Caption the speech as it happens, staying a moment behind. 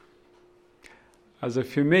Also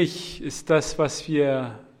für mich ist das, was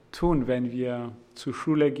wir tun, wenn wir zur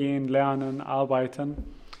Schule gehen, lernen, arbeiten,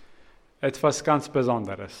 etwas ganz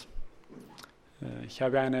Besonderes. Ich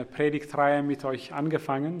habe eine Predigtreihe mit euch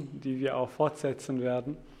angefangen, die wir auch fortsetzen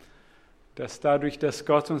werden, dass dadurch, dass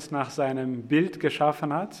Gott uns nach seinem Bild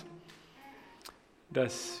geschaffen hat,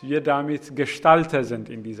 dass wir damit Gestalter sind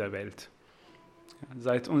in dieser Welt.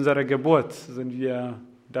 Seit unserer Geburt sind wir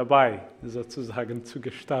dabei, sozusagen zu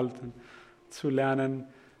gestalten, zu lernen,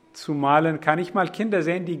 zu malen. Kann ich mal Kinder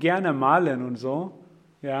sehen, die gerne malen und so?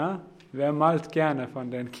 Ja, wer malt gerne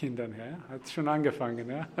von den Kindern her? Hat schon angefangen,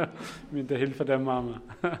 ja? Mit der Hilfe der Mama.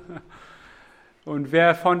 Und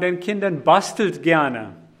wer von den Kindern bastelt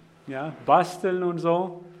gerne? Ja, basteln und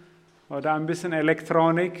so? Oder ein bisschen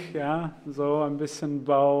Elektronik, ja, so ein bisschen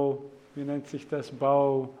wie nennt sich das,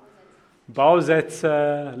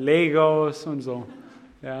 Bausätze, Legos und so,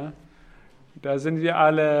 ja. Da sind wir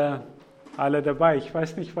alle dabei. Ich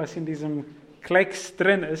weiß nicht, was in diesem Klecks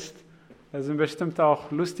drin ist. Da sind bestimmt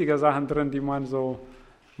auch lustige Sachen drin, die man so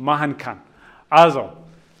machen kann. Also,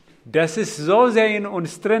 das ist so sehr in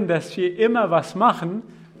uns drin, dass wir immer was machen,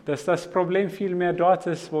 dass das Problem viel mehr dort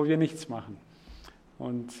ist, wo wir nichts machen.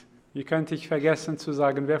 Und hier könnte ich vergessen zu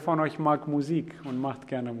sagen, wer von euch mag Musik und macht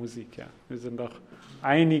gerne Musik? Ja? Wir sind doch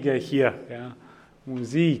einige hier. Ja?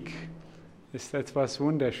 Musik ist etwas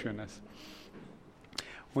Wunderschönes.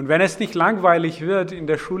 Und wenn es nicht langweilig wird in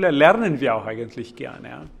der Schule, lernen wir auch eigentlich gerne.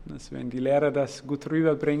 Ja? Dass wenn die Lehrer das gut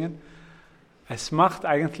rüberbringen, es macht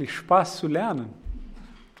eigentlich Spaß zu lernen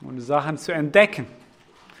und Sachen zu entdecken.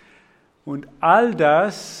 Und all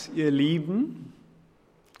das, ihr Lieben,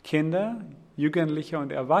 Kinder, Jugendliche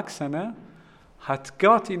und Erwachsene, hat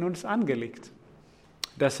Gott in uns angelegt.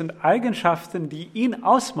 Das sind Eigenschaften, die ihn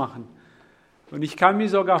ausmachen. Und ich kann mir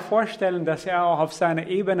sogar vorstellen, dass er auch auf seiner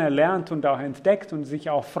Ebene lernt und auch entdeckt und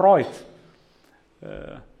sich auch freut.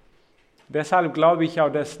 Deshalb glaube ich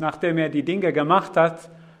auch, dass nachdem er die Dinge gemacht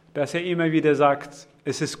hat, dass er immer wieder sagt,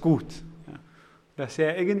 es ist gut. Ja. Dass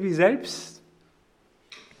er irgendwie selbst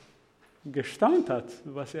gestaunt hat,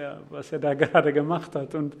 was er da gerade gemacht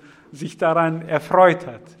hat und sich daran erfreut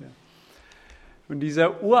hat. Ja. Und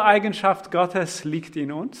diese Ureigenschaft Gottes liegt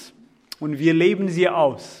in uns und wir leben sie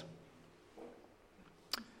aus.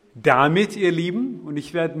 Damit, ihr Lieben, und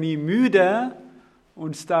ich werde nie müde,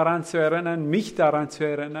 mich daran zu erinnern,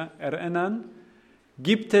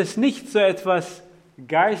 gibt es nicht so etwas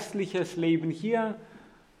geistliches Leben hier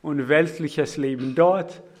und weltliches Leben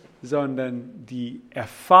dort, sondern die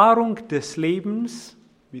Erfahrung des Lebens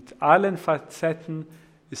mit allen Facetten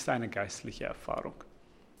ist eine geistliche Erfahrung.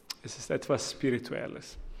 Es ist etwas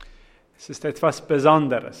Spirituelles. Es ist etwas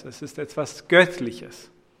Besonderes. Es ist etwas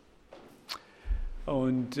Göttliches.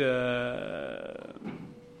 Und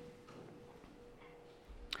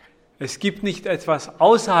es gibt nicht etwas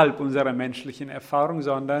außerhalb unserer menschlichen Erfahrung,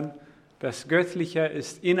 sondern das Göttliche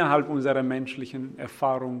ist innerhalb unserer menschlichen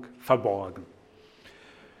Erfahrung verborgen.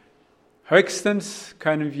 Höchstens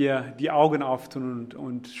können wir die Augen auftun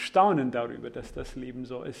und staunen darüber, dass das Leben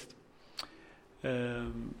so ist.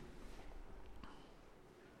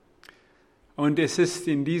 Und es ist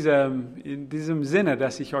in diesem Sinne,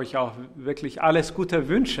 dass ich euch auch wirklich alles Gute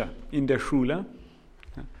wünsche in der Schule,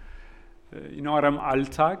 in eurem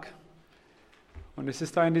Alltag. Und es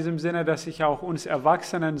ist auch in diesem Sinne, dass ich auch uns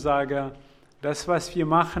Erwachsenen sage, das, was wir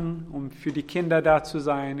machen, um für die Kinder da zu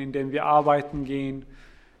sein, indem wir arbeiten gehen,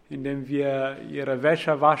 indem wir ihre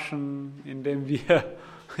Wäsche waschen, indem wir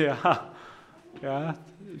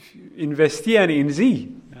investieren in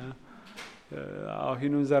sie. Ja. Auch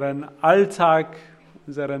in unseren Alltag,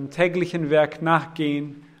 unserem täglichen Werk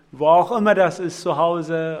nachgehen, wo auch immer das ist, zu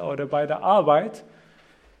Hause oder bei der Arbeit.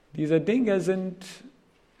 Diese Dinge sind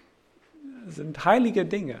heilige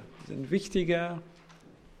Dinge, sind wichtige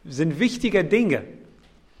Dinge.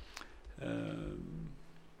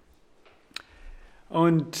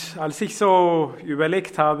 Und als ich so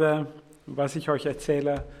überlegt habe, was ich euch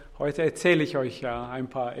erzähle, heute erzähle ich euch ja ein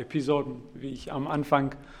paar Episoden, wie ich am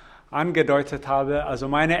Anfang angedeutet habe, also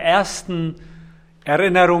meine ersten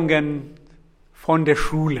Erinnerungen von der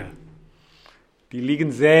Schule. Die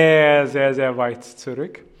liegen sehr, sehr, sehr weit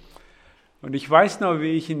zurück. Und ich weiß noch,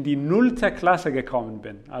 wie ich in die 0. Klasse gekommen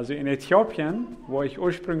bin. Also in Äthiopien, wo ich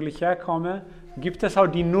ursprünglich herkomme, gibt es auch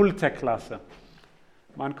die 0. Klasse.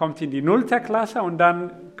 Man kommt in die 0. Klasse und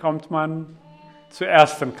dann kommt man zur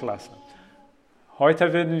 1. Klasse.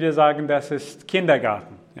 Heute würden wir sagen, das ist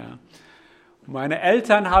Kindergarten. Ja. Meine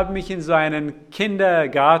Eltern haben mich in so einen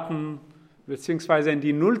Kindergarten bzw. in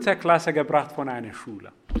die 0. Klasse gebracht von einer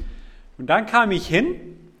Schule. Und dann kam ich hin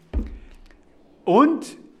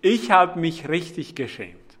und ich habe mich richtig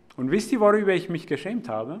geschämt. Und wisst ihr, worüber ich mich geschämt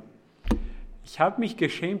habe? Ich habe mich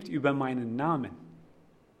geschämt über meinen Namen.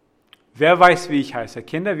 Wer weiß, wie ich heiße?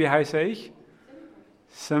 Kinder, wie heiße ich?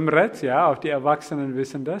 Simret, ja, auch die Erwachsenen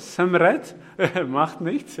wissen das. Simret, macht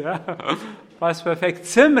nichts, ja. Passt perfekt.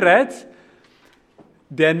 Simret,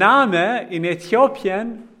 der Name in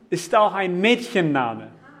Äthiopien ist auch ein Mädchenname.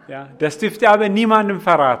 Ja. Das dürft ihr aber niemandem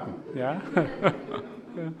verraten. Ja.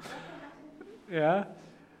 Ja.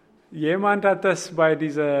 Jemand hat das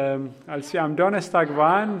als wir am Donnerstag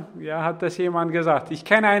waren, ja, hat das jemand gesagt. Ich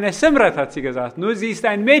kenne eine Simret, hat sie gesagt, nur sie ist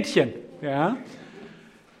ein Mädchen. Ja.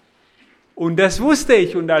 Und das wusste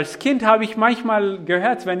ich. Und als Kind habe ich manchmal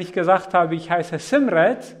gehört, wenn ich gesagt habe, ich heiße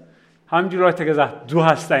Simret, haben die Leute gesagt, du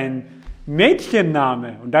hast einen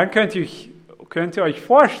Mädchenname. Und dann könnt ihr euch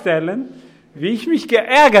vorstellen, wie ich mich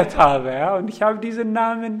geärgert habe. Ja? Und ich habe diesen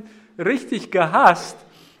Namen richtig gehasst,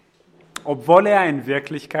 obwohl er in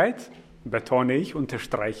Wirklichkeit, betone ich,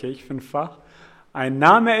 unterstreiche ich 5-fach, ein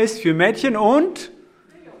Name ist für Mädchen und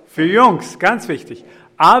für Jungs, ganz wichtig.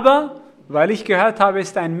 Aber weil ich gehört habe, es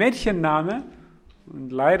ist ein Mädchenname,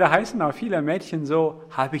 und leider heißen auch viele Mädchen so,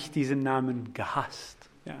 habe ich diesen Namen gehasst.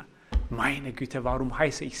 Ja. Meine Güte, warum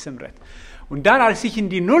heiße ich Simret? Und dann, als ich in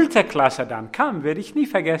die 0. Klasse dann kam, werde ich nie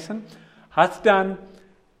vergessen, hat dann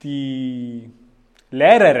die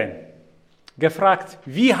Lehrerin gefragt,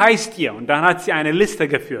 wie heißt ihr? Und dann hat sie eine Liste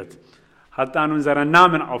geführt, hat dann unseren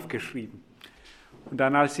Namen aufgeschrieben. Und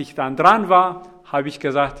dann, als ich dann dran war, habe ich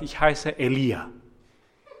gesagt, ich heiße Elia.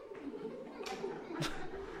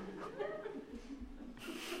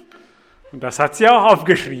 Und das hat sie auch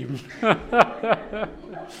aufgeschrieben.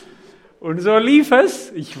 Und so lief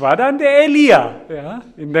es. Ich war dann der Elia, ja,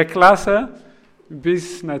 in der Klasse,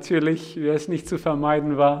 bis natürlich, wie es nicht zu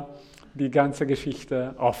vermeiden war, die ganze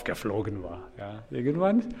Geschichte aufgeflogen war. Ja,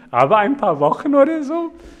 irgendwann, aber ein paar Wochen oder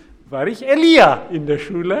so, war ich Elia in der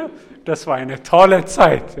Schule. Das war eine tolle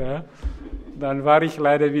Zeit. Ja. Dann war ich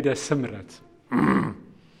leider wieder Simret.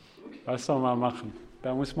 Was soll man machen?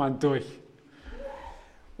 Da muss man durch.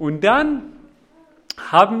 Und dann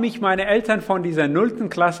haben mich meine Eltern von dieser 0.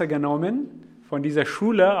 Klasse genommen, von dieser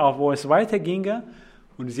Schule, auch wo es weiterginge,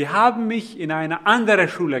 und sie haben mich in eine andere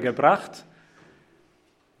Schule gebracht.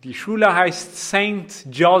 Die Schule heißt St.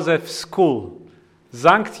 Joseph School,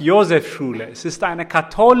 St. Joseph Schule. Es ist eine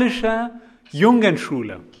katholische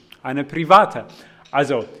Jungenschule, eine private.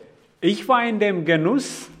 Also, ich war in dem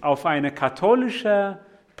Genuss, auf eine katholische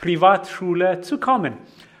Privatschule zu kommen.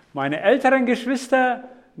 Meine älteren Geschwister,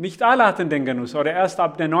 nicht alle hatten den Genuss, oder erst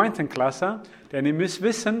ab der 9. Klasse. Denn ihr müsst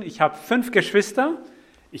wissen, ich habe 5 Geschwister,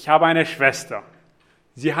 ich habe eine Schwester.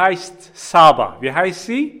 Sie heißt Saba. Wie heißt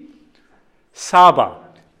sie? Saba,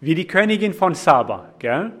 wie die Königin von Saba,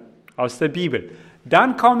 gell? Aus der Bibel.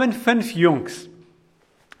 Dann kommen 5 Jungs.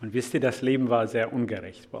 Und wisst ihr, das Leben war sehr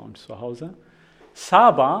ungerecht bei uns zu Hause.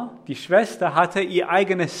 Saba, die Schwester, hatte ihr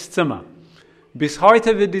eigenes Zimmer. Bis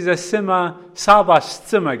heute wird dieses Zimmer Sabas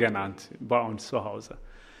Zimmer genannt bei uns zu Hause.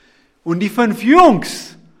 Und die 5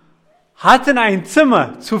 Jungs hatten ein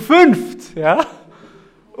Zimmer zu 5, ja?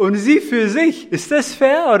 Und sie für sich. Ist das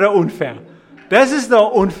fair oder unfair? Das ist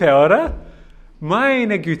doch unfair, oder?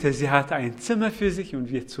 Meine Güte, sie hatte ein Zimmer für sich und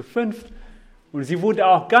wir zu 5. Und sie wurde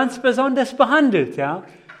auch ganz besonders behandelt, ja?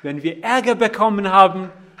 Wenn wir Ärger bekommen haben,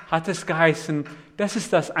 hat es geheißen, das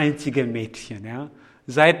ist das einzige Mädchen, ja?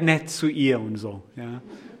 Seid nett zu ihr und so, ja?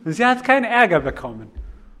 Und sie hat keinen Ärger bekommen.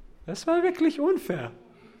 Das war wirklich unfair.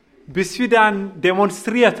 Bis wir dann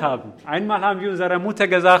demonstriert haben. Einmal haben wir unserer Mutter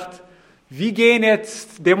gesagt, wir gehen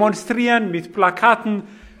jetzt demonstrieren mit Plakaten.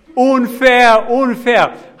 Unfair,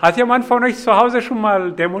 unfair. Hat jemand von euch zu Hause schon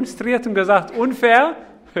mal demonstriert und gesagt, unfair?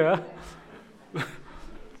 Ja.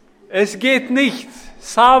 Es geht nicht.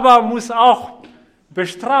 Saba muss auch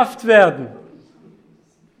bestraft werden.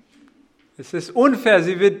 Es ist unfair,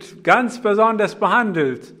 sie wird ganz besonders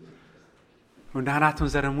behandelt. Und dann hat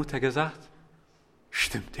unsere Mutter gesagt,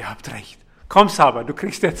 stimmt, ihr habt recht. Komm, Saba, du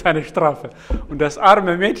kriegst jetzt eine Strafe. Und das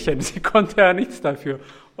arme Mädchen, sie konnte ja nichts dafür.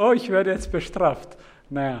 Oh, ich werde jetzt bestraft.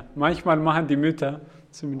 Naja, manchmal machen die Mütter,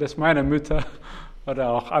 zumindest meine Mütter oder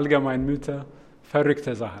auch allgemein Mütter,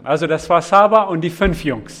 verrückte Sachen. Also das war Saba und die 5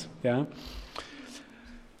 Jungs. Ja.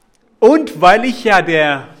 Und weil ich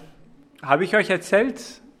ja habe ich euch erzählt,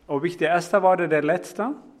 ob ich der Erste war oder der Letzte?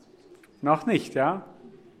 Noch nicht, ja?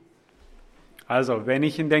 Also, wenn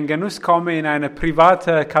ich in den Genuss komme, in eine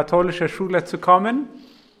private katholische Schule zu kommen,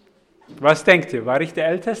 was denkt ihr? War ich der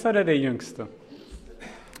Älteste oder der Jüngste?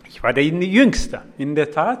 Ich war der Jüngste, in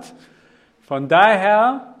der Tat. Von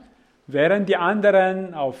daher, während die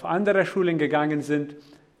anderen auf andere Schulen gegangen sind,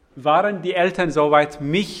 waren die Eltern soweit,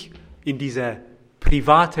 mich in diese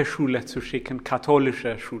private Schule zu schicken,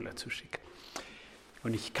 katholische Schule zu schicken.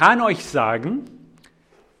 Und ich kann euch sagen,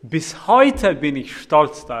 bis heute bin ich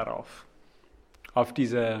stolz darauf, auf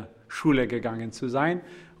diese Schule gegangen zu sein.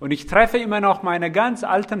 Und ich treffe immer noch meine ganz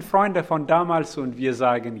alten Freunde von damals und wir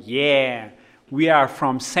sagen, yeah, we are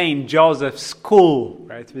from St. Joseph's School.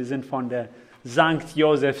 Right? Wir sind von der St.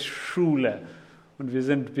 Josephs Schule. Und wir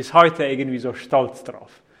sind bis heute irgendwie so stolz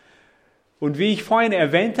drauf. Und wie ich vorhin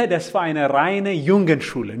erwähnte, das war eine reine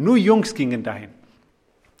Jungenschule. Nur Jungs gingen dahin.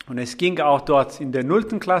 Und es ging auch dort in der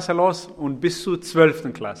 0. Klasse los und bis zur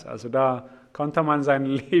 12. Klasse. Also da konnte man sein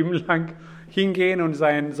Leben lang hingehen und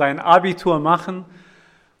sein Abitur machen.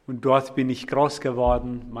 Und dort bin ich groß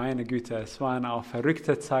geworden. Meine Güte, es waren auch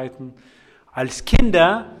verrückte Zeiten. Als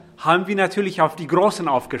Kinder haben wir natürlich auf die Großen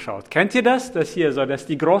aufgeschaut. Kennt ihr das? Das hier so, dass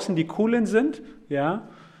die Großen die Coolen sind? Ja.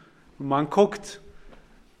 Und man guckt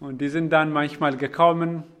und die sind dann manchmal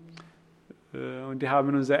gekommen und die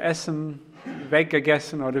haben unser Essen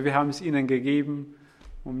weggegessen oder wir haben es ihnen gegeben,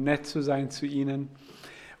 um nett zu sein zu ihnen.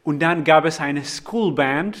 Und dann gab es eine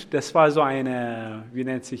Schoolband, das war so eine, wie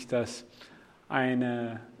nennt sich das,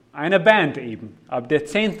 eine Band eben, ab der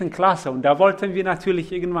 10. Klasse. Und da wollten wir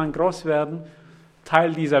natürlich irgendwann groß werden,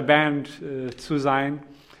 Teil dieser Band zu sein.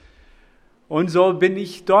 Und so bin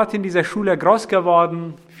ich dort in dieser Schule groß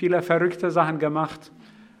geworden, viele verrückte Sachen gemacht.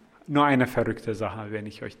 Nur eine verrückte Sache, wenn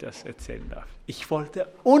ich euch das erzählen darf. Ich wollte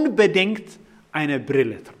unbedingt eine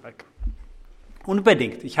Brille tragen.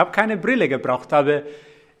 Unbedingt. Ich habe keine Brille gebraucht, aber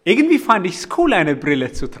irgendwie fand ich es cool, eine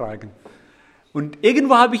Brille zu tragen. Und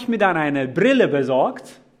irgendwo habe ich mir dann eine Brille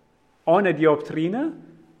besorgt, ohne Dioptrine,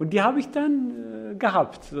 und die habe ich dann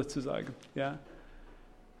gehabt, sozusagen. Ja.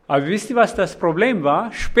 Aber wisst ihr, was das Problem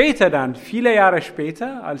war? Später dann, viele Jahre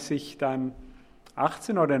später, als ich dann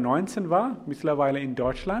 18 oder 19 war, mittlerweile in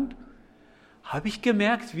Deutschland, habe ich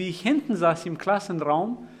gemerkt, wie ich hinten saß im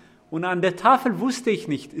Klassenraum und an der Tafel wusste ich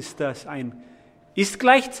nicht, ist das ein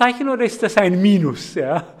Ist-Gleichzeichen oder ist das ein Minus?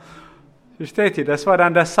 Ja? Versteht ihr? Das war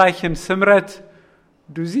dann das Zeichen, Simret,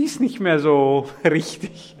 du siehst nicht mehr so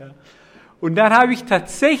richtig. Ja? Und dann habe ich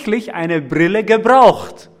tatsächlich eine Brille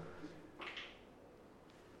gebraucht.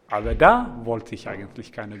 Aber da wollte ich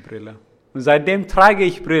eigentlich keine Brille. Und seitdem trage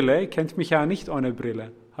ich Brille. Ihr kennt mich ja nicht ohne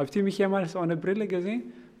Brille. Habt ihr mich jemals ohne Brille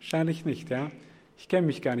gesehen? Wahrscheinlich nicht, ja. Ich kenne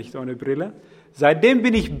mich gar nicht ohne Brille. Seitdem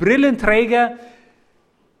bin ich Brillenträger.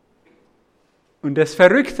 Und das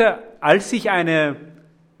Verrückte, als ich eine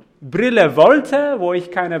Brille wollte, wo ich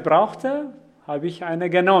keine brauchte, habe ich eine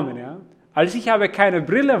genommen, ja. Als ich aber keine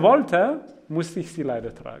Brille wollte, musste ich sie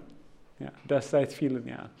leider tragen. Ja, das seit vielen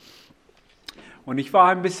Jahren. Und ich war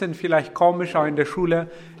ein bisschen vielleicht komisch auch in der Schule.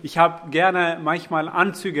 Ich habe gerne manchmal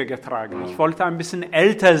Anzüge getragen. Ich wollte ein bisschen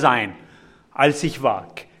älter sein, als ich war.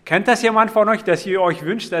 Kennt das jemand von euch, dass ihr euch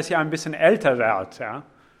wünscht, dass ihr ein bisschen älter werdet? Ja?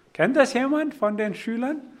 Kennt das jemand von den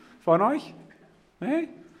Schülern von euch? Nee?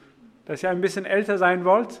 Dass ihr ein bisschen älter sein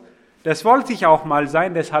wollt? Das wollte ich auch mal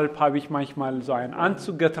sein, deshalb habe ich manchmal so einen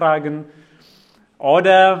Anzug getragen.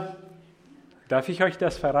 Oder, darf ich euch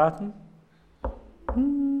das verraten?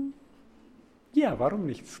 Ja, warum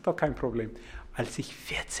nicht? Das ist doch kein Problem. Als ich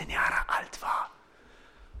 14 Jahre alt war,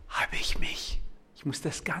 habe ich mich, ich muss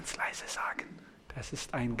das ganz leise sagen, das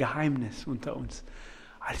ist ein Geheimnis unter uns.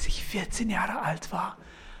 Als ich 14 Jahre alt war,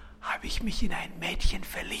 habe ich mich in ein Mädchen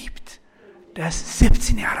verliebt, das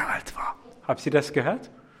 17 Jahre alt war. Habt ihr das gehört?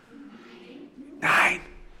 Nein.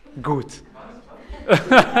 Gut.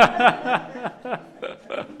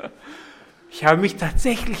 Ich habe mich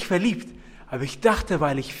tatsächlich verliebt. Aber ich dachte,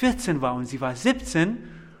 weil ich 14 war und sie war 17,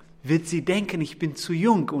 wird sie denken, ich bin zu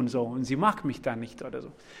jung und so. Und sie mag mich dann nicht oder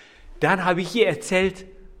so. Dann habe ich ihr erzählt,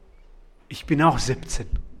 ich bin auch 17.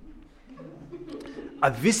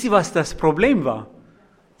 Aber wisst ihr, was das Problem war?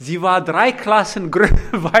 Sie war 3 Klassen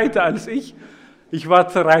weiter als ich. Ich war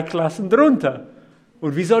 3 Klassen drunter.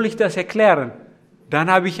 Und wie soll ich das erklären?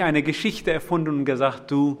 Dann habe ich eine Geschichte erfunden und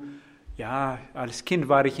gesagt, du, ja, als Kind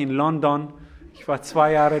war ich in London. Ich war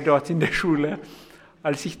 2 Jahre dort in der Schule.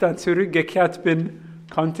 Als ich dann zurückgekehrt bin,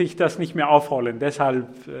 konnte ich das nicht mehr aufholen. Deshalb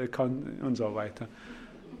und so weiter.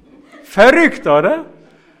 Verrückt, oder?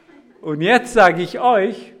 Und jetzt sage ich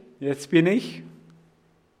euch, jetzt bin ich.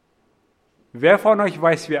 Wer von euch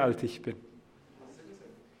weiß, wie alt ich bin?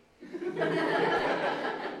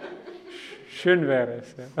 Schön wäre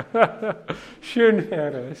es, ja. Schön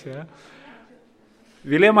wäre es, ja.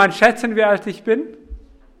 Will jemand schätzen, wie alt ich bin?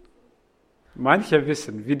 Manche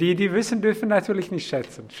wissen. Die wissen, dürfen natürlich nicht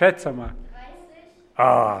schätzen. Schätze mal. 30.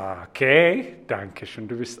 Ah, okay. Danke schön.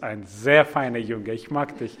 Du bist ein sehr feiner Junge. Ich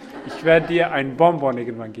mag dich. Ich werde dir ein Bonbon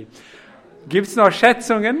irgendwann geben. Gibt es noch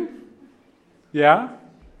Schätzungen? Ja?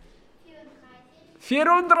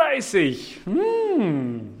 34.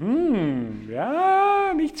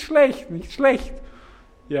 Ja, nicht schlecht, nicht schlecht.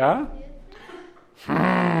 Ja?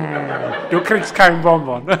 Du kriegst keinen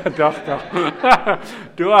Bonbon. Doch, doch.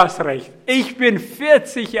 Du hast recht. Ich bin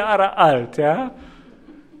 40 Jahre alt, ja?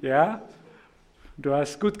 Ja? Du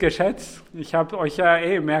hast gut geschätzt. Ich habe euch ja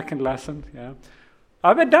merken lassen, ja?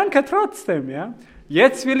 Aber danke trotzdem, ja?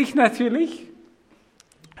 Jetzt will ich natürlich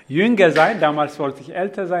jünger sein. Damals wollte ich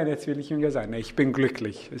älter sein, jetzt will ich jünger sein. Ich bin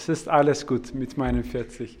glücklich. Es ist alles gut mit meinen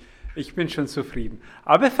 40. Ich bin schon zufrieden.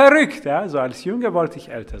 Aber verrückt, ja? So als Jünger wollte ich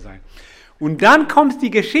älter sein. Und dann kommt die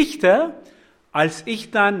Geschichte, als ich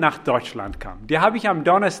dann nach Deutschland kam. Die habe ich am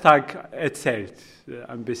Donnerstag erzählt,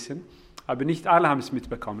 ein bisschen. Aber nicht alle haben es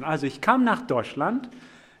mitbekommen. Also ich kam nach Deutschland,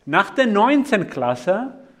 nach der 9.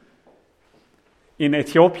 Klasse in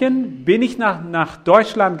Äthiopien bin ich nach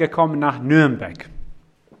Deutschland gekommen, nach Nürnberg.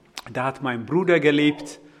 Da hat mein Bruder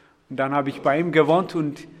gelebt und dann habe ich bei ihm gewohnt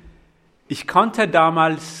und ich konnte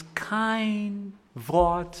damals kein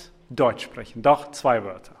Wort Deutsch sprechen, doch 2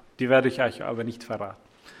 Wörter. Die werde ich euch aber nicht verraten.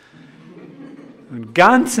 Und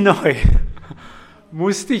ganz neu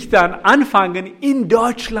musste ich dann anfangen in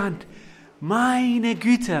Deutschland. Meine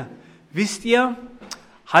Güte, wisst ihr,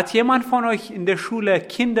 hat jemand von euch in der Schule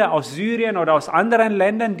Kinder aus Syrien oder aus anderen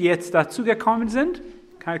Ländern, die jetzt dazugekommen sind?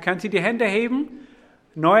 Könnt ihr die Hände heben?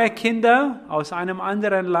 Neue Kinder aus einem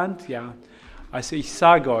anderen Land? Ja. Also ich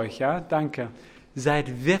sage euch, ja, danke,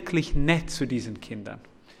 seid wirklich nett zu diesen Kindern.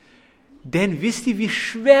 Denn wisst ihr, wie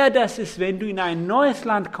schwer das ist, wenn du in ein neues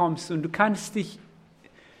Land kommst und du kannst dich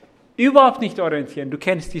überhaupt nicht orientieren. Du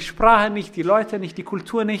kennst die Sprache nicht, die Leute nicht, die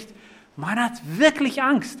Kultur nicht. Man hat wirklich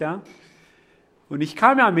Angst. Ja? Und ich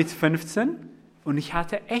kam ja mit 15 und ich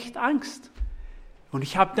hatte echt Angst. Und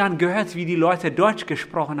ich habe dann gehört, wie die Leute Deutsch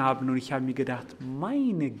gesprochen haben und ich habe mir gedacht,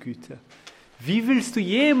 meine Güte, wie willst du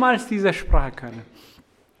jemals diese Sprache können?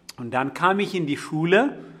 Und dann kam ich in die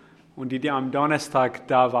Schule und die am Donnerstag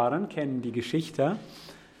da waren, kennen die Geschichte.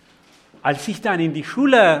 Als ich dann in die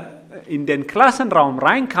Schule, in den Klassenraum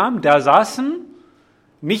reinkam, da saßen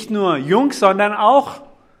nicht nur Jungs, sondern auch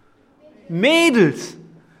Mädels.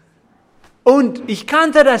 Und ich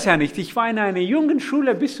kannte das ja nicht. Ich war in einer jungen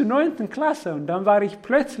Schule bis zur 9. Klasse und dann war ich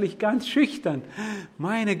plötzlich ganz schüchtern.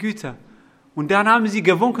 Meine Güte. Und dann haben sie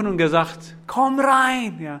gewunken und gesagt, komm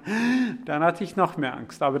rein. Ja. Dann hatte ich noch mehr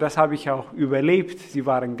Angst, aber das habe ich auch überlebt. Sie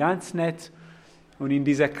waren ganz nett. Und in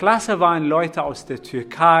dieser Klasse waren Leute aus der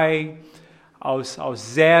Türkei, aus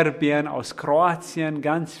Serbien, aus Kroatien,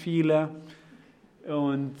 ganz viele.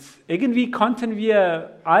 Und irgendwie konnten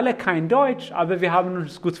wir alle kein Deutsch, aber wir haben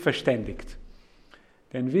uns gut verständigt.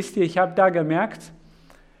 Denn wisst ihr, ich habe da gemerkt,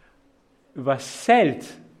 was zählt,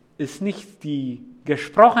 ist nicht die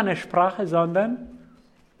gesprochene Sprache, sondern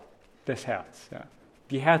das Herz, ja,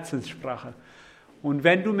 die Herzenssprache. Und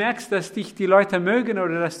wenn du merkst, dass dich die Leute mögen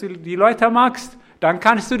oder dass du die Leute magst, dann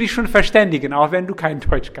kannst du dich schon verständigen, auch wenn du kein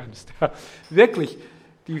Deutsch kannst. Ja, wirklich,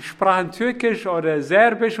 die sprachen Türkisch oder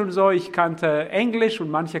Serbisch und so, ich kannte Englisch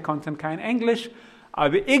und manche konnten kein Englisch,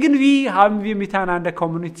 aber irgendwie haben wir miteinander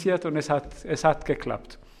kommuniziert und es hat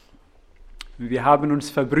geklappt. Wir haben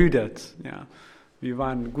uns verbrüdert, ja, wir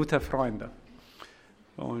waren gute Freunde.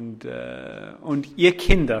 Und ihr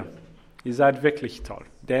Kinder, ihr seid wirklich toll,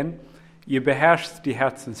 denn ihr beherrscht die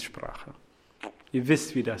Herzenssprache. Ihr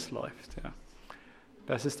wisst, wie das läuft. Ja.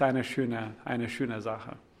 Das ist eine schöne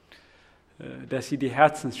Sache, dass ihr die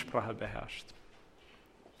Herzenssprache beherrscht.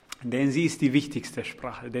 Denn sie ist die wichtigste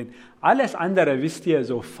Sprache. Denn alles andere, wisst ihr,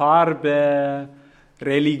 so Farbe,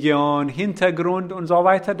 Religion, Hintergrund und so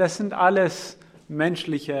weiter, das sind alles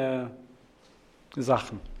menschliche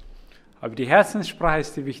Sachen. Aber die Herzenssprache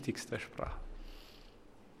ist die wichtigste Sprache.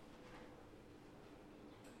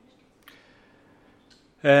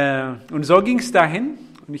 Und so ging es dahin.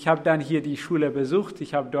 Und ich habe dann hier die Schule besucht.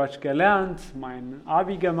 Ich habe Deutsch gelernt, mein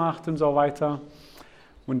Abi gemacht und so weiter.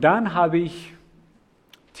 Und dann habe ich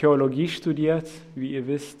Theologie studiert, wie ihr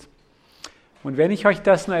wisst. Und wenn ich euch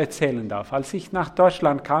das nur erzählen darf, als ich nach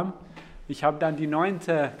Deutschland kam, ich habe dann die 9.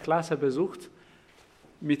 Klasse besucht,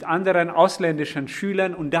 mit anderen ausländischen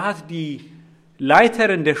Schülern und da hat die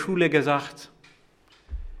Leiterin der Schule gesagt,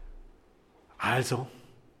 also,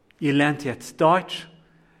 ihr lernt jetzt Deutsch,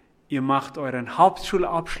 ihr macht euren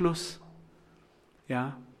Hauptschulabschluss,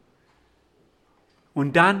 ja,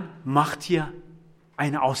 und dann macht ihr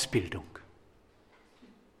eine Ausbildung.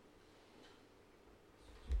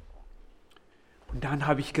 Und dann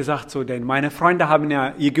habe ich gesagt, so, denn meine Freunde haben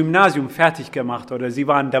ja ihr Gymnasium fertig gemacht oder sie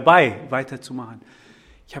waren dabei, weiterzumachen.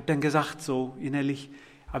 Ich habe dann gesagt, so innerlich,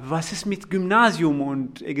 aber was ist mit Gymnasium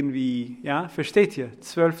und irgendwie, ja, versteht ihr,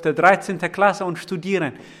 12., 13. Klasse und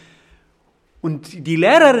studieren? Und die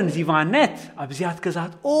Lehrerin, sie war nett, aber sie hat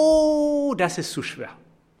gesagt, oh, das ist zu schwer.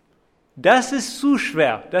 Das ist zu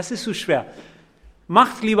schwer, das ist zu schwer.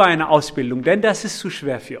 Macht lieber eine Ausbildung, denn das ist zu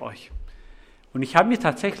schwer für euch. Und ich habe mir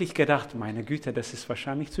tatsächlich gedacht, meine Güte, das ist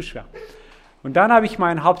wahrscheinlich zu schwer. Und dann habe ich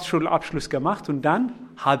meinen Hauptschulabschluss gemacht und dann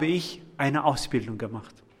habe ich eine Ausbildung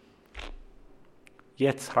gemacht.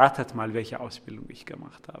 Jetzt ratet mal, welche Ausbildung ich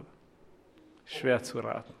gemacht habe. Schwer zu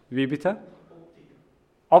raten. Wie bitte?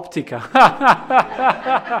 Optiker.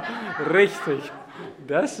 Richtig.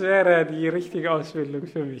 Das wäre die richtige Ausbildung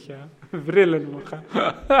für mich, ja. Brillenmacher.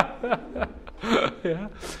 Ja,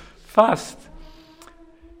 fast.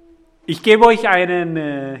 Ich gebe euch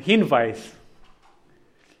einen Hinweis.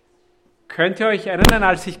 Könnt ihr euch erinnern,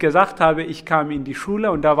 als ich gesagt habe, ich kam in die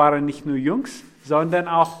Schule und da waren nicht nur Jungs, sondern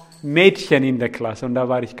auch Mädchen in der Klasse und da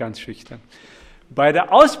war ich ganz schüchtern. Bei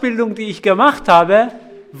der Ausbildung, die ich gemacht habe,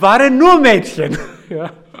 waren nur Mädchen.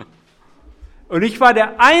 Ja. Und ich war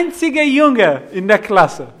der einzige Junge in der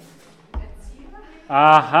Klasse.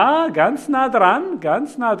 Aha, ganz nah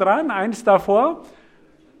dran, eins davor.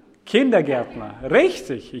 Kindergärtner,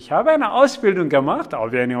 richtig. Ich habe eine Ausbildung gemacht,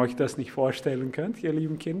 auch wenn ihr euch das nicht vorstellen könnt, ihr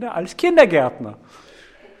lieben Kinder, als Kindergärtner.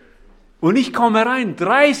 Und ich komme rein,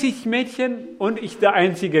 30 Mädchen und ich der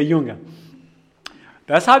einzige Junge.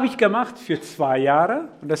 Das habe ich gemacht für 2 Jahre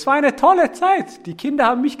und das war eine tolle Zeit. Die Kinder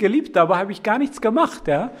haben mich geliebt, dabei habe ich gar nichts gemacht.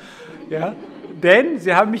 Ja. Denn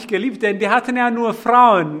sie haben mich geliebt, denn die hatten ja nur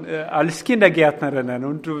Frauen als Kindergärtnerinnen.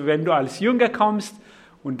 Und wenn du als Junge kommst,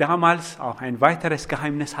 und damals, auch ein weiteres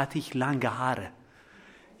Geheimnis, hatte ich lange Haare.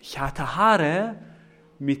 Ich hatte Haare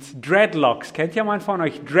mit Dreadlocks. Kennt jemand von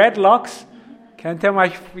euch Dreadlocks? Kennt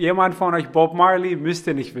jemand von euch Bob Marley? Müsst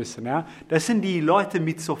ihr nicht wissen. Ja? Das sind die Leute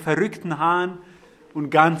mit so verrückten Haaren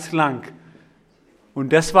und ganz lang.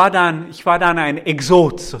 Und ich war dann ein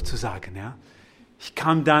Exot sozusagen. Ja? Ich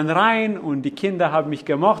kam dann rein und die Kinder haben mich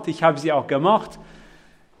gemocht. Ich habe sie auch gemocht.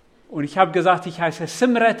 Und ich habe gesagt, ich heiße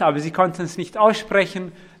Simret, aber sie konnten es nicht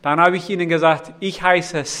aussprechen. Dann habe ich ihnen gesagt, ich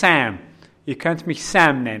heiße Sam. Ihr könnt mich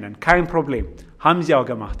Sam nennen, kein Problem. Haben sie auch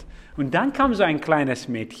gemacht. Und dann kam so ein kleines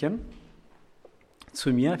Mädchen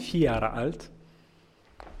zu mir, 4 Jahre alt,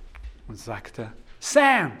 und sagte,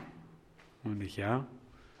 Sam. Und ich, ja.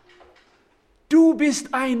 Du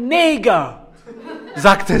bist ein Neger,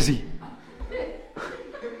 sagte sie.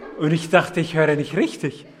 Und ich dachte, ich höre nicht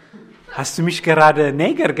richtig. Hast du mich gerade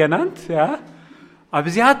Neger genannt? Ja. Aber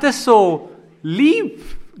sie hat es so lieb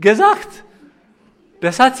gesagt.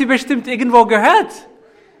 Das hat sie bestimmt irgendwo gehört.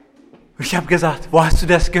 Und ich habe gesagt, wo hast du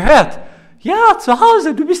das gehört? Ja, zu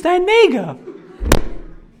Hause, du bist ein Neger.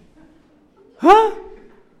 Hä?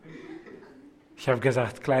 Ich habe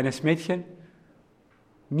gesagt, kleines Mädchen.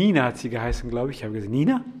 Nina hat sie geheißen, glaube ich. Ich habe gesagt,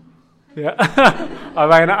 Nina? Ja,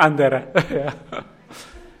 aber eine andere. Ja.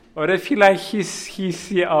 Oder vielleicht hieß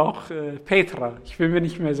sie auch Petra. Ich bin mir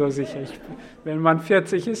nicht mehr so sicher. Wenn man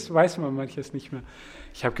 40 ist, weiß man manches nicht mehr.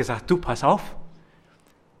 Ich habe gesagt, du, pass auf.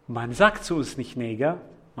 Man sagt zu uns nicht Neger,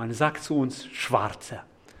 man sagt zu uns Schwarze.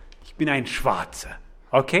 Ich bin ein Schwarzer.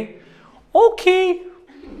 Okay? Okay.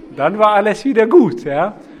 Dann war alles wieder gut.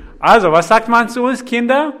 Ja? Also, was sagt man zu uns,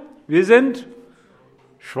 Kinder? Wir sind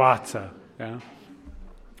Schwarze. Ja?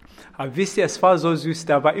 Aber wisst ihr, es war so süß,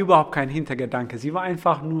 da war überhaupt kein Hintergedanke. Sie war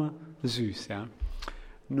einfach nur süß. Ja?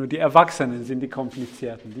 Nur die Erwachsenen sind die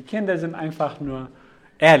Komplizierten. Die Kinder sind einfach nur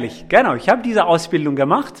ehrlich. Genau, ich habe diese Ausbildung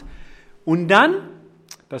gemacht. Und dann,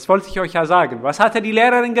 das wollte ich euch ja sagen, was hatte die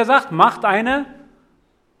Lehrerin gesagt? Macht eine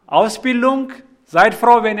Ausbildung. Seid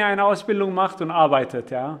froh, wenn ihr eine Ausbildung macht und arbeitet.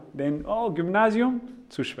 Ja? Denn, Gymnasium,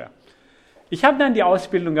 zu schwer. Ich habe dann die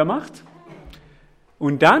Ausbildung gemacht.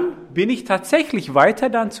 Und dann bin ich tatsächlich weiter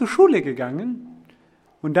dann zur Schule gegangen.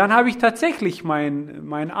 Und dann habe ich tatsächlich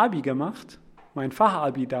mein Abi gemacht, mein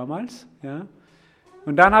Fachabi damals. Ja.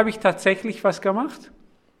 Und dann habe ich tatsächlich was gemacht?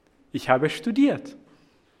 Ich habe studiert.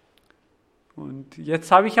 Und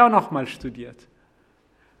jetzt habe ich auch nochmal studiert.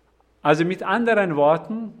 Also mit anderen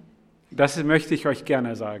Worten, das möchte ich euch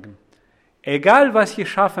gerne sagen. Egal, was ihr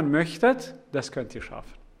schaffen möchtet, das könnt ihr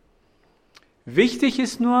schaffen. Wichtig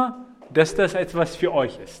ist nur, dass das etwas für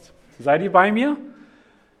euch ist. Seid ihr bei mir?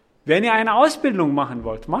 Wenn ihr eine Ausbildung machen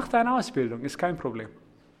wollt, macht eine Ausbildung, ist kein Problem.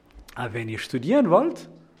 Aber wenn ihr studieren wollt,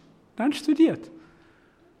 dann studiert.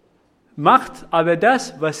 Macht aber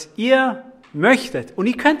das, was ihr möchtet. Und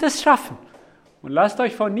ihr könnt es schaffen. Und lasst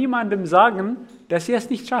euch von niemandem sagen, dass ihr es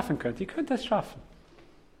nicht schaffen könnt. Ihr könnt es schaffen.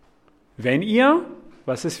 Wenn ihr,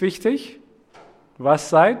 was ist wichtig? Was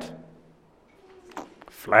seid?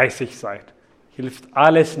 Fleißig seid. Hilft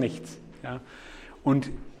alles nichts. Ja.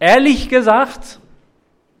 Und ehrlich gesagt,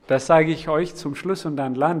 das sage ich euch zum Schluss und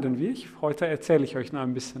dann landen wir. Heute erzähle ich euch noch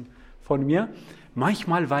ein bisschen von mir.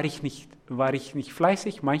 Manchmal war ich nicht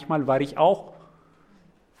fleißig, manchmal war ich auch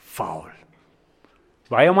faul.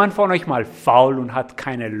 War jemand von euch mal faul und hat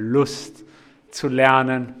keine Lust zu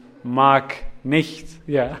lernen, mag nicht?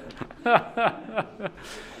 Ja.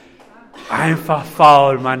 Einfach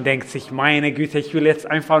faul, man denkt sich, meine Güte, ich will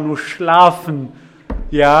jetzt einfach nur schlafen.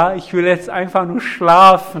 Ja, ich will jetzt einfach nur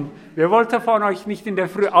schlafen. Wer wollte von euch nicht in der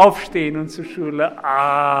Früh aufstehen und zur Schule?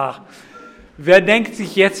 Wer denkt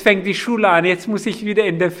sich, jetzt fängt die Schule an, jetzt muss ich wieder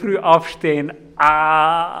in der Früh aufstehen?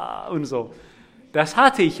 Und so. Das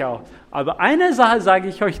hatte ich auch. Aber eine Sache sage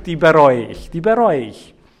ich euch, die bereue ich.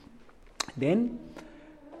 Denn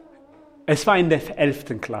es war in der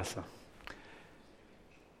 11. Klasse.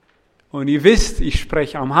 Und ihr wisst, ich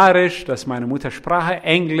spreche Amharisch, das ist meine Muttersprache,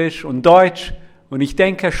 Englisch und Deutsch. Und ich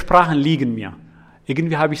denke, Sprachen liegen mir.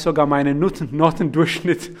 Irgendwie habe ich sogar meinen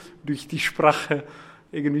Notendurchschnitt durch die Sprache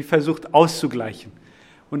irgendwie versucht auszugleichen.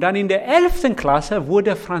 Und dann in der 11. Klasse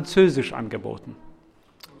wurde Französisch angeboten.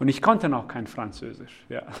 Und ich konnte noch kein Französisch.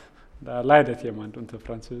 Ja. Da leidet jemand unter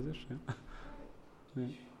Französisch.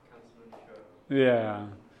 Ja.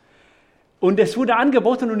 Und es wurde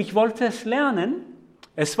angeboten und ich wollte es lernen.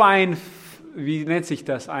 Es war wie nennt sich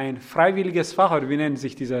das, ein freiwilliges Fach, oder wie nennen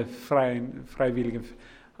sich diese freiwilligen,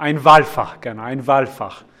 ein Wahlfach, genau, ein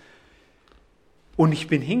Wahlfach. Und ich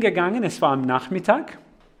bin hingegangen, es war am Nachmittag,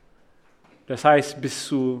 das heißt bis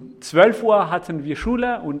zu 12 Uhr hatten wir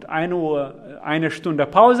Schule und 1 Uhr eine Stunde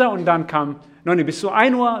Pause und dann bis zu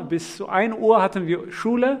 1 Uhr hatten wir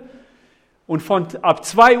Schule und ab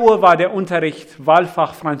 2 Uhr war der Unterricht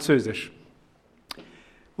Wahlfach Französisch.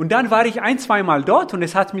 Und dann war ich 1-2 Mal dort und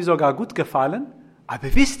es hat mir sogar gut gefallen.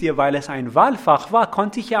 Aber wisst ihr, weil es ein Wahlfach war,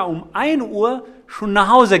 konnte ich ja um 1 Uhr schon nach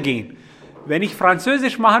Hause gehen. Wenn ich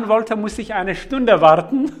Französisch machen wollte, musste ich 1 Stunde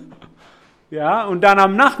warten. Ja, und dann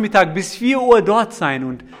am Nachmittag bis 4 Uhr dort sein.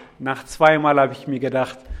 Und nach 2 Mal habe ich mir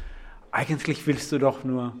gedacht, eigentlich willst du doch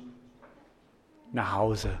nur nach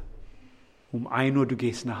Hause. Um 1 Uhr, du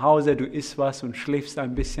gehst nach Hause, du isst was und schläfst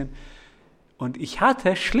ein bisschen. Und ich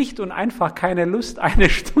hatte schlicht und einfach keine Lust,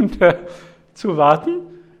 1 Stunde zu warten.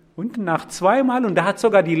 Und nach 2 Mal, und da hat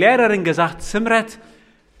sogar die Lehrerin gesagt, Simret,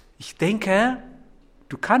 ich denke,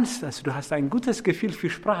 du kannst das, du hast ein gutes Gefühl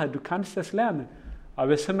für Sprache, du kannst das lernen.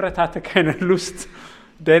 Aber Simret hatte keine Lust,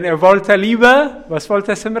 denn er wollte lieber, was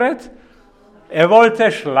wollte Simret? Er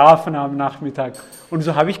wollte schlafen am Nachmittag. Und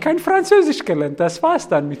so habe ich kein Französisch gelernt, das war es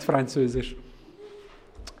dann mit Französisch.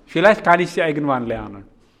 Vielleicht kann ich sie irgendwann lernen.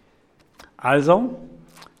 Also,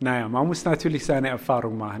 man muss natürlich seine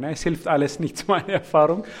Erfahrung machen. Es hilft alles nicht zu meiner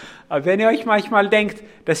Erfahrung. Aber wenn ihr euch manchmal denkt,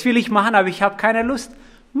 das will ich machen, aber ich habe keine Lust,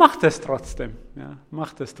 macht es trotzdem. Ja,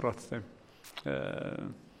 macht es trotzdem.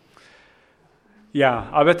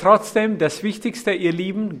 Aber trotzdem, das Wichtigste, ihr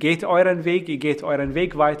Lieben, geht euren Weg, ihr geht euren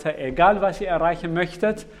Weg weiter, egal was ihr erreichen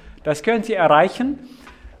möchtet, das könnt ihr erreichen.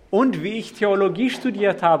 Und wie ich Theologie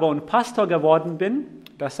studiert habe und Pastor geworden bin,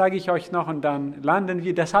 das sage ich euch noch und dann landen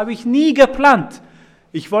wir. Das habe ich nie geplant.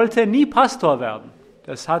 Ich wollte nie Pastor werden.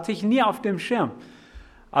 Das hatte ich nie auf dem Schirm.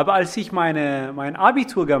 Aber als ich mein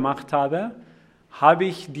Abitur gemacht habe, habe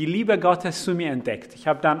ich die Liebe Gottes zu mir entdeckt. Ich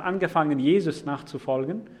habe dann angefangen, Jesus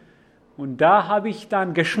nachzufolgen. Und da habe ich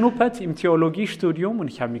dann geschnuppert im Theologiestudium und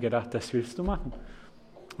ich habe mir gedacht, das willst du machen.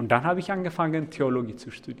 Und dann habe ich angefangen, Theologie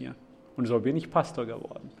zu studieren. Und so bin ich Pastor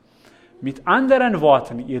geworden. Mit anderen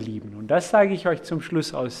Worten, ihr Lieben, und das sage ich euch zum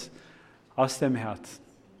Schluss aus dem Herzen.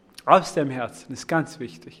 Aus dem Herzen, ist ganz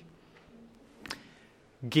wichtig.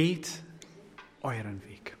 Geht euren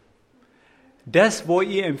Weg. Das, wo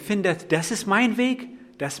ihr empfindet, das ist mein Weg,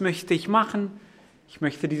 das möchte ich machen. Ich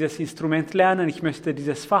möchte dieses Instrument lernen, ich möchte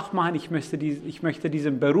dieses Fach machen, ich möchte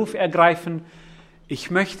diesen Beruf ergreifen.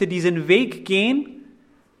 Ich möchte diesen Weg gehen,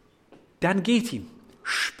 dann geht ihn.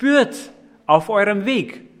 Spürt auf eurem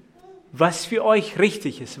Weg, was für euch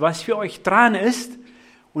richtig ist, was für euch dran ist.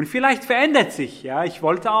 Und vielleicht verändert sich. Ja? Ich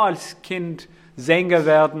wollte auch als Kind Sänger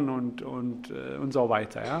werden und so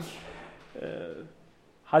weiter. Ja?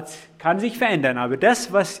 Kann sich verändern. Aber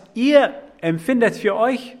das, was ihr empfindet für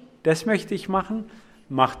euch, das möchte ich machen,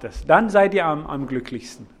 macht es. Dann seid ihr am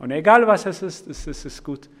glücklichsten. Und egal was es ist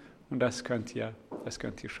gut. Und das könnt ihr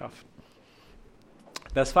schaffen.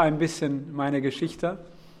 Das war ein bisschen meine Geschichte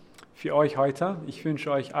für euch heute. Ich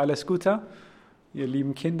wünsche euch alles Gute, ihr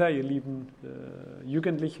lieben Kinder, ihr lieben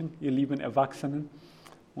Jugendlichen, ihr lieben Erwachsenen.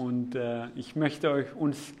 Und ich möchte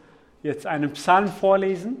uns jetzt einen Psalm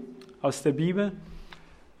vorlesen aus der Bibel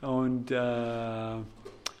und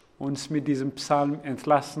uns mit diesem Psalm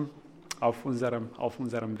entlassen auf unserem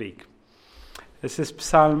Weg. Es ist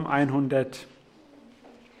Psalm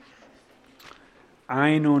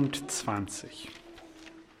 121.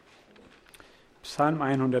 Psalm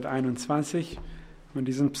 121. Und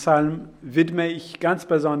diesen Psalm widme ich ganz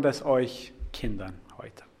besonders euch Kindern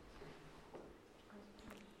heute.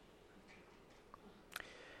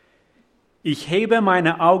 Ich hebe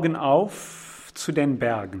meine Augen auf zu den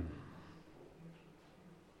Bergen.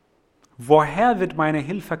 Woher wird meine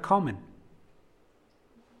Hilfe kommen?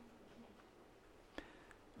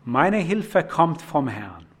 Meine Hilfe kommt vom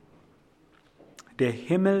Herrn, der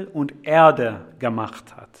Himmel und Erde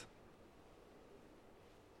gemacht hat.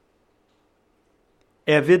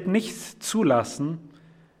 Er wird nichts zulassen,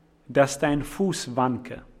 dass dein Fuß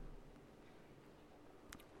wanke.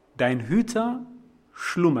 Dein Hüter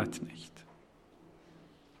schlummert nicht.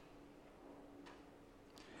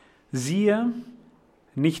 Siehe,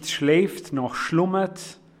 nicht schläft noch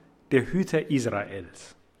schlummert der Hüter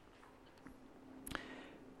Israels.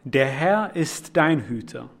 Der Herr ist dein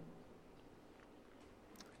Hüter.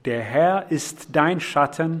 Der Herr ist dein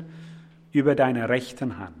Schatten über deiner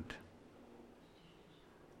rechten Hand.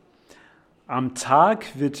 Am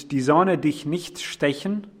Tag wird die Sonne dich nicht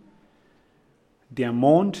stechen, der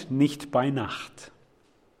Mond nicht bei Nacht.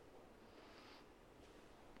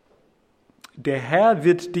 Der Herr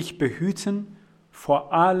wird dich behüten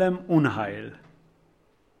vor allem Unheil.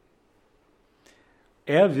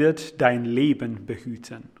 Er wird dein Leben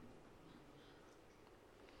behüten.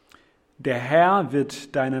 Der Herr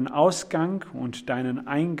wird deinen Ausgang und deinen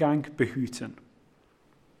Eingang behüten.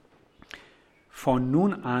 Von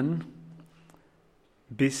nun an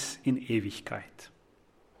bis in Ewigkeit.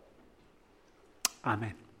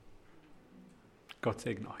 Amen. Gott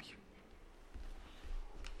segne euch.